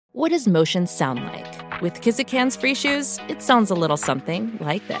What does motion sound like? With Kizikans free shoes, it sounds a little something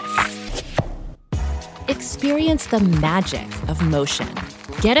like this. Experience the magic of motion.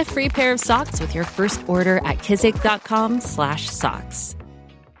 Get a free pair of socks with your first order at kizik.com/socks.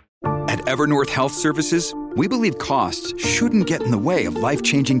 At Evernorth Health Services, we believe costs shouldn't get in the way of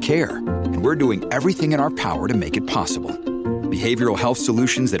life-changing care, and we're doing everything in our power to make it possible. Behavioral health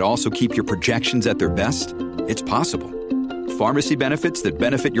solutions that also keep your projections at their best? It's possible. Pharmacy benefits that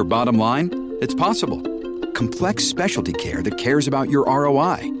benefit your bottom line? It's possible. Complex specialty care that cares about your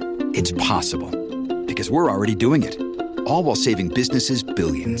ROI? It's possible. Because we're already doing it. All while saving businesses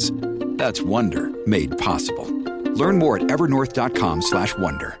billions. That's Wonder made possible. Learn more at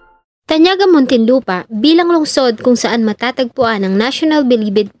evernorth.com/wonder. Tanyaga, Muntinlupa bilang lungsod kung saan matatagpuan ang National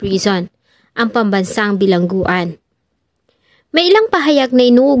Bilibid Prison, ang pambansang bilangguan. May ilang pahayag na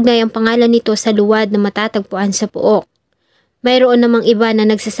inuugnay ang pangalan nito sa luwad na matatagpuan sa Pook. Mayroon namang iba na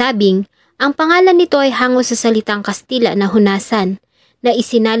nagsasabing ang pangalan nito ay hango sa salitang Kastila na hunasan na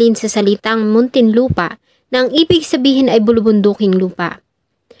isinalin sa salitang Muntinlupa na ang ibig sabihin ay bulubunduking lupa.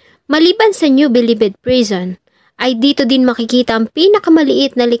 Maliban sa New Bilibid Prison, ay dito din makikita ang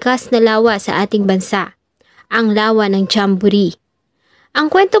pinakamaliit na likas na lawa sa ating bansa, ang lawa ng Chamburi.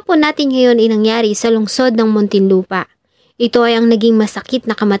 Ang kwento po natin ngayon ay nangyari sa lungsod ng Muntinlupa. Ito ay ang naging masakit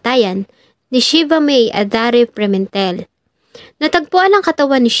na kamatayan ni Sheva Adare Prementil. Natagpuan ang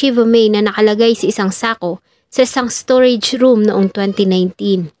katawan ni Sheva na nakalagay sa isang sako sa isang storage room noong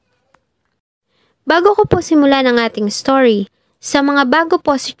 2019. Bago ko po simulan ang ating story, sa mga bago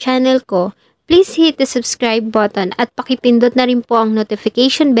po sa channel ko, please hit the subscribe button at pakipindot na rin po ang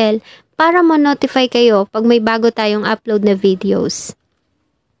notification bell para ma-notify kayo pag may bago tayong upload na videos.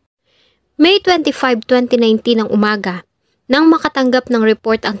 May 25, 2019 ng umaga, nang makatanggap ng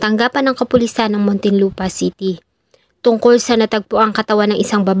report ang tanggapan ng kapulisan ng Muntinlupa City tungkol sa natagpuang katawan ng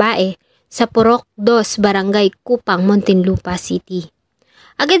isang babae sa Purok 2, Barangay Kupang, Muntinlupa City.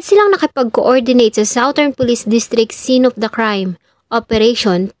 Agad silang nakipag-coordinate sa Southern Police District Scene of the Crime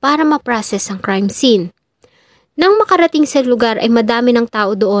Operation para ma-process ang crime scene. Nang makarating sa lugar ay madami ng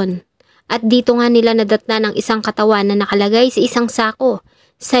tao doon at dito nga nila nadatna ng isang katawan na nakalagay sa isang sako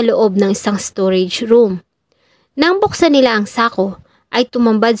sa loob ng isang storage room. Nang buksan nila ang sako ay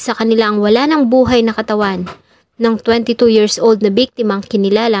tumambad sa kanila ang wala ng buhay na katawan ng 22 years old na biktimang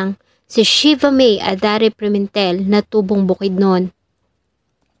kinilalang si Sheva Adare Prementil na tubong bukid noon.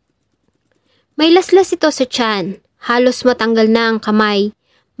 May laslas ito sa tiyan. Halos matanggal na ang kamay,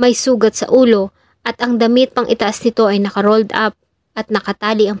 may sugat sa ulo at ang damit pang itaas nito ay naka-rolled up at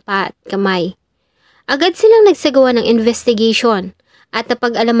nakatali ang paa at kamay. Agad silang nagsagawa ng investigation at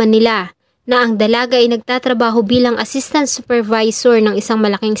napag-alaman nila na ang dalaga ay nagtatrabaho bilang assistant supervisor ng isang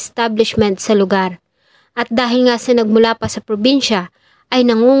malaking establishment sa lugar. At dahil nga sa nagmula pa sa probinsya ay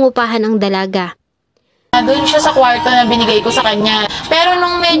nangungupahan ang dalaga. Doon siya sa kwarto na binigay ko sa kanya. Pero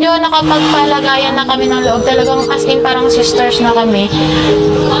nung medyo nakapagpalagayan na kami ng loob, talagang as in parang sisters na kami.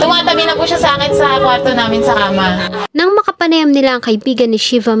 Tumatabi na po siya sa akin sa kwarto namin sa kama. Nang makapanayam nila ang kaibigan ni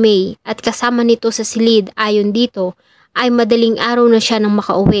Sheva at kasama nito sa silid ayon dito, ay madaling araw na siya nang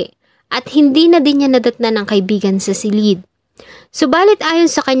makauwi at hindi na din niya nadatnan ang kaibigan sa silid. Subalit ayon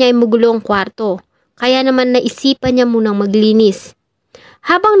sa kanya ay magulo ang kwarto, kaya naman naisipan niya munang maglinis.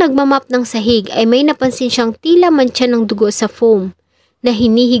 Habang nagmamap ng sahig ay may napansin siyang tila mantsa ng dugo sa foam na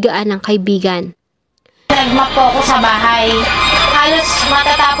hinihigaan ng kaibigan. Nagmap po ako sa bahay. Halos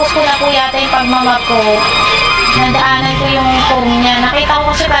matatapos ko na po yata yung pagmamap ko. Nadaanan ko yung foam niya. Nakita ko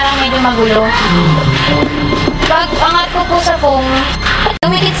kasi parang medyo magulo. Pag angat ko po sa foam,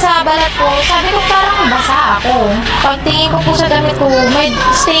 tumikit sa balat ko, sabi ko parang basa ako. Pagtingin ko po sa damit ko, may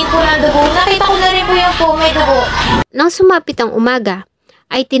stain po ng dugo. Nakita ko na rin po yung foam, may dugo. Nang sumapit ang umaga,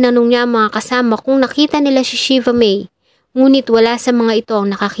 ay tinanong niya ang mga kasama kung nakita nila si Sheva ngunit wala sa mga ito ang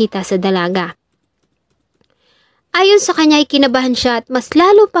nakakita sa dalaga. Ayon sa kanya ay kinabahan siya at mas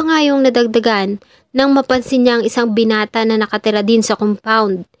lalo pa nga yung nadagdagan nang mapansin niya ang isang binata na nakatira din sa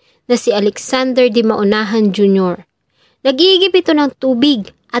compound na si Alexander Di Maunahan Jr. Nag-iigib ito ng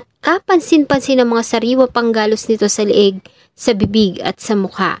tubig at kapansin-pansin ang mga sariwa panggalos nito sa leeg, sa bibig at sa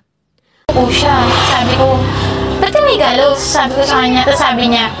mukha. Po siya, sabi ko, ba't may galos? Sabi ko sa kanya, tapos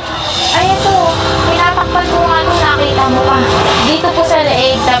sabi niya, ay ito, pinatakpan ko nga nung nakita mo pa. Dito po sa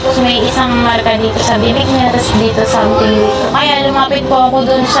leeg, tapos may isang marka dito sa bibig niya, tapos dito something dito. Kaya lumapit po ako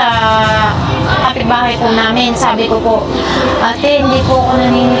dun sa kapitbahay po namin. Sabi ko po, ate, hindi po ako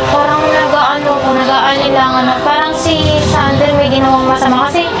naninig. Parang nag-aalilangan na. Parang si Sander may ginawang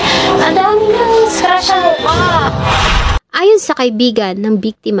masama kasi ang dami niyang scratch sa mukha. Ayon sa kaibigan ng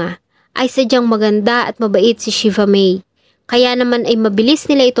biktima, ay sadyang maganda at mabait si Sheva kaya naman ay mabilis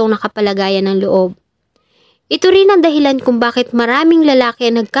nila itong nakapalagayan ng loob. Ito rin ang dahilan kung bakit maraming lalaki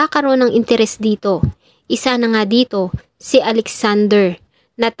ang nagkakaroon ng interes dito. Isa na nga dito, si Alexander,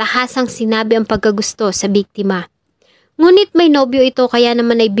 na tahasang sinabi ang pagkagusto sa biktima. Ngunit may nobyo ito kaya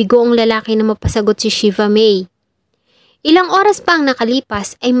naman ay bigo ang lalaki na mapasagot si Sheva May. Ilang oras pa ang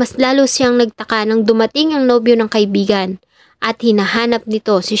nakalipas ay mas lalo siyang nagtaka nang dumating ang nobyo ng kaibigan at hinahanap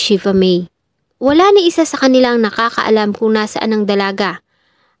nito si Sheva May. Wala ni isa sa kanila ang nakakaalam kung nasaan ang dalaga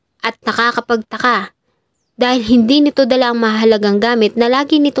at nakakapagtaka dahil hindi nito dala ang mahalagang gamit na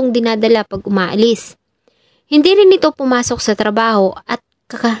lagi nitong dinadala pag umaalis. Hindi rin ito pumasok sa trabaho at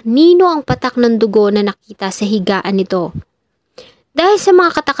kanino ang patak ng dugo na nakita sa higaan nito. Dahil sa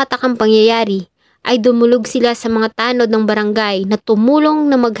mga katakatakang pangyayari, ay dumulog sila sa mga tanod ng barangay na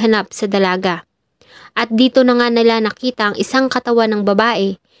tumulong na maghanap sa dalaga. At dito na nga nila nakita ang isang katawan ng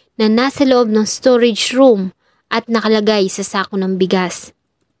babae na nasa loob ng storage room at nakalagay sa sako ng bigas.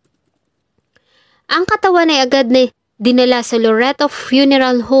 Ang katawan ay agad na dinala sa Loreto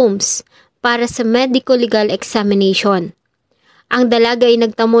Funeral Homes para sa medico-legal examination. Ang dalaga ay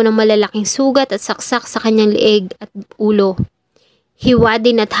nagtamo ng malalaking sugat at saksak sa kanyang leeg at ulo. Hiwa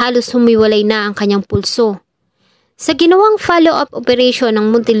din at halos humiwalay na ang kanyang pulso. Sa ginawang follow-up operation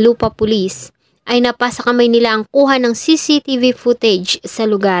ng Muntinlupa Police, ay napasa kamay nila ang kuha ng CCTV footage sa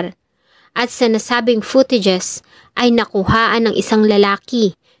lugar. At sa nasabing footages ay nakuhaan ng isang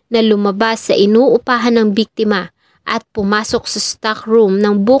lalaki na lumabas sa inuupahan ng biktima at pumasok sa stock room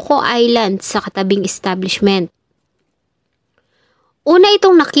ng Buko Island sa katabing establishment. Una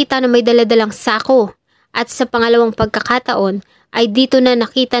itong nakita na may daladalang sako at sa pangalawang pagkakataon ay dito na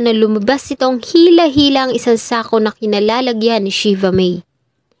nakita na lumabas itong hila-hila ang isang sako na kinalalagyan ni Sheva May.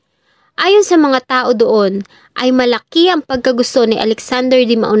 Ayon sa mga tao doon ay malaki ang pagkagusto ni Alexander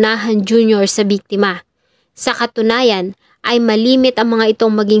Di Maunahan Jr. sa biktima. Sa katunayan ay malimit ang mga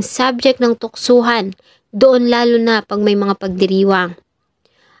itong maging subject ng tuksuhan, doon lalo na pag may mga pagdiriwang.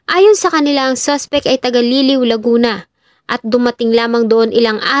 Ayon sa kanila ang suspect ay taga Liliw, Laguna at dumating lamang doon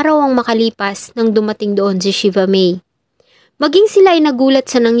ilang araw ang makalipas nang dumating doon si Sheva May. Maging sila ay nagulat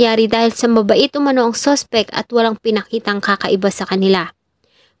sa nangyari dahil sa mabait umano ang suspect at walang pinakitang kakaiba sa kanila.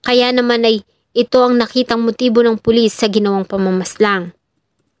 Kaya naman ay ito ang nakitang motibo ng pulis sa ginawang pamamaslang.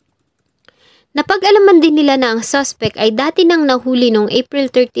 Napag-alaman din nila na ang suspect ay dati nang nahuli noong April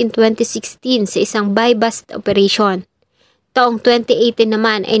 13, 2016 sa isang buy-bust operation. Taong 2018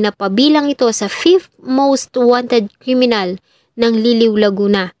 naman ay napabilang ito sa 5th most wanted criminal ng Liliw,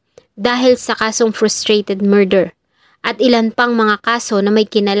 Laguna dahil sa kasong frustrated murder at ilan pang mga kaso na may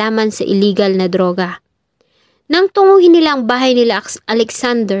kinalaman sa illegal na droga. Nang tunguhin nila ang bahay nila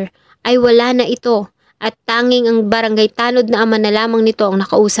Alexander ay wala na ito at tanging ang barangay tanod na ama na lamang nito ang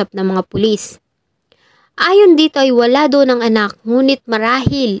nakausap ng mga pulis. Ayon dito ay wala doon ang anak ngunit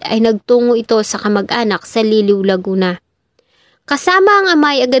marahil ay nagtungo ito sa kamag-anak sa Liliw, Laguna. Kasama ang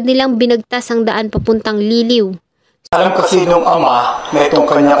ama ay agad nilang binagtas ang daan papuntang Liliw. Alam kasi nung ama na itong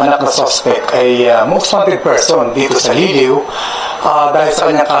kanyang anak na suspect ay most wanted person dito sa Liliw dahil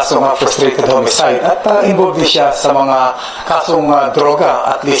sa kanyang kasong frustrated homicide at involved din siya sa mga kasong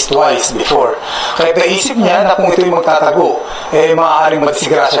droga at least twice before. Kaya naisip niya na kung ito'y magtatago, maaaring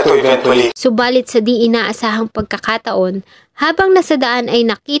magsigrasya ito eventually. Subalit sa di inaasahang pagkakataon, habang nasa daan ay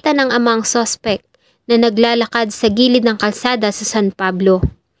nakita ng amang suspect na naglalakad sa gilid ng kalsada sa San Pablo.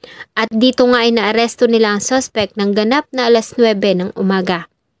 At dito nga ay naaresto nila ang suspect ng ganap na alas 9 ng umaga.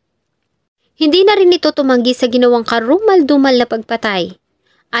 Hindi na rin ito tumanggi sa ginawang karumal-dumal na pagpatay.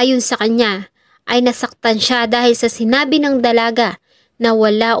 Ayon sa kanya, ay nasaktan siya dahil sa sinabi ng dalaga na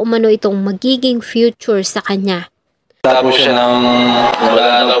wala umano itong magiging future sa kanya. Wala po siya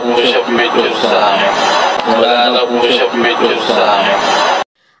future sa akin.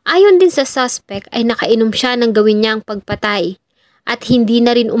 Ayon din sa suspect ay nakainom siya ng gawin niyang pagpatay at hindi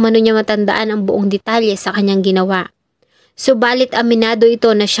na rin umano niya matandaan ang buong detalye sa kanyang ginawa. Subalit aminado ito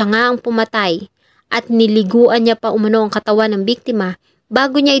na siya nga ang pumatay at niliguan niya pa umano ang katawan ng biktima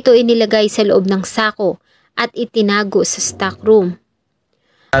bago niya ito inilagay sa loob ng sako at itinago sa stock room.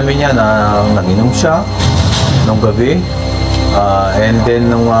 Sabi niya na nag-inom siya nung gabi and then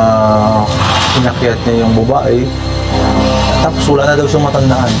nung pinakyat niya yung babae, tapos wala na daw siyang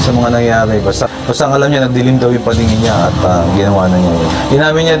matandaan sa mga nangyari. Basta ang alam niya, nagdilim daw yung paningin niya at ginawa na niya yun.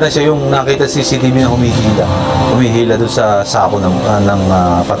 Inamin niya na siya yung nakita sa CCTV na humihila doon sa sako ng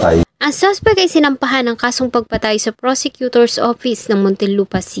patay. Ang suspect ay sinampahan ng kasong pagpatay sa prosecutor's office ng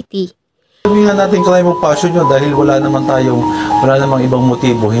Muntinlupa City. Sabi nga natin crime of passion yun dahil wala namang ibang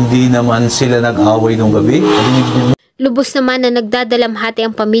motibo. Hindi naman sila nag-away nung gabi. Lubos naman na nagdadalamhati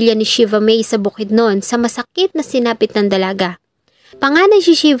ang pamilya ni Sheva May sa Bukidnon sa masakit na sinapit ng dalaga. Panganay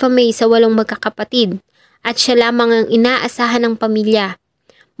si Sheva May sa 8 magkakapatid at siya lamang ang inaasahan ng pamilya.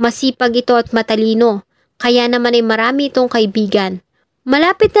 Masipag ito at matalino, kaya naman ay marami itong kaibigan.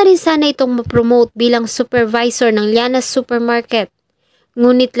 Malapit na rin sana itong mapromote bilang supervisor ng Liana's Supermarket.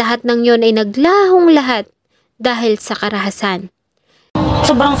 Ngunit lahat ng yon ay naglahong lahat dahil sa karahasan.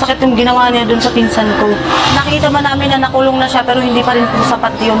 Sobrang sakit yung ginawa niya dun sa pinsan ko. Nakita man namin na nakulong na siya pero hindi pa rin po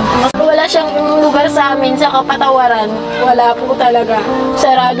sapat yun. Wala siyang lugar sa amin sa kapatawaran. Wala po talaga.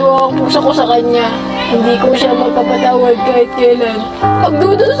 Sarado ang puso ko sa kanya. Hindi ko siya magpapatawad kahit kailan.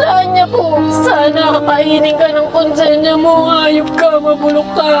 Pagdudusahan niya po, sana kainin ka ng konsenya mo, hayop ka, mabulok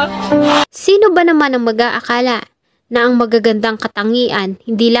ka. Sino ba naman ang mag-aakala na ang magagandang katangian,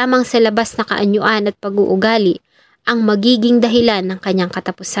 hindi lamang sa labas na kaanyuan at pag-uugali, ang magiging dahilan ng kanyang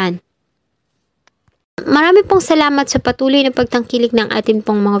katapusan? Marami pong salamat sa patuloy na pagtangkilik ng atin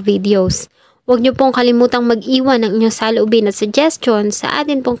pong mga videos. Huwag niyo pong kalimutang mag-iwan ng inyong saloobin at suggestion sa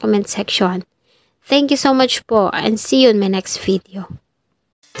atin pong comment section. Thank you so much po and see you in my next video.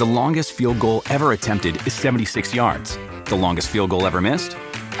 The longest field goal ever attempted is 76 yards. The longest field goal ever missed?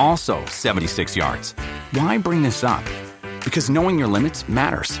 Also 76 yards. Why bring this up? Because knowing your limits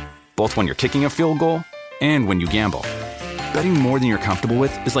matters, both when you're kicking a field goal and when you gamble. Betting more than you're comfortable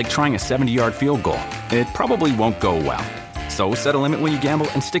with is like trying a 70-yard field goal. It probably won't go well. So set a limit when you gamble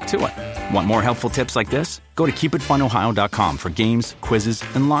and stick to it. Want more helpful tips like this? Go to keepitfunohio.com for games, quizzes,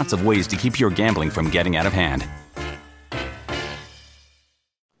 and lots of ways to keep your gambling from getting out of hand.